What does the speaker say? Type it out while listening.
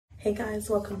Hey guys,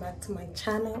 welcome back to my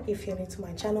channel. If you're new to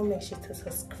my channel, make sure to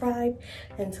subscribe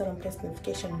and turn on post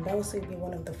notification bell so you'll be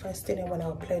one of the first to know when I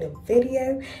upload a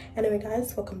video. Anyway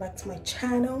guys, welcome back to my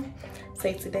channel.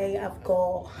 So today I've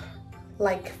got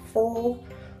like 4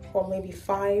 or maybe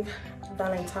 5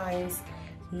 Valentine's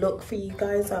look for you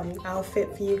guys,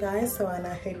 outfit for you guys, and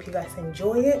I hope you guys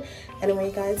enjoy it.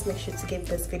 Anyway guys, make sure to give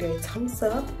this video a thumbs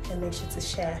up and make sure to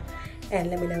share and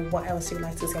let me know what else you'd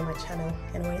like to see on my channel.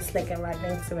 Anyways, let's get right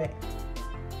into it.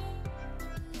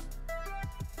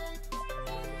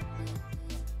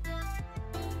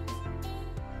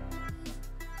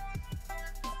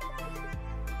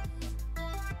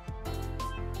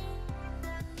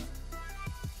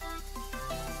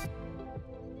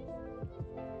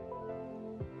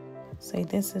 So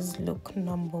this is look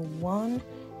number 1.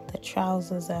 The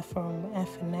trousers are from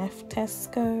F&F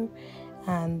Tesco,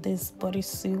 and this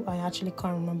bodysuit, I actually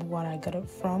can't remember what I got it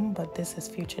from, but this is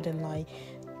featured in like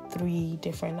 3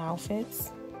 different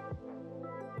outfits.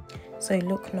 So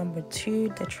look number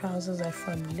 2, the trousers are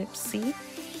from Lipsy.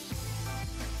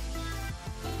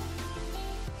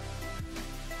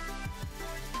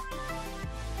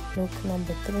 Look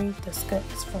number 3, the skirt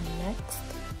is from Next.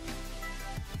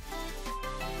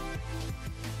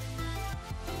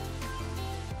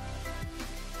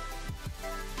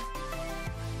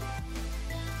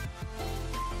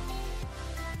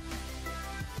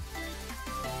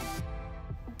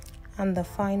 And the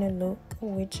final look,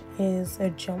 which is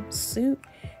a jumpsuit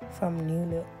from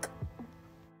New Look.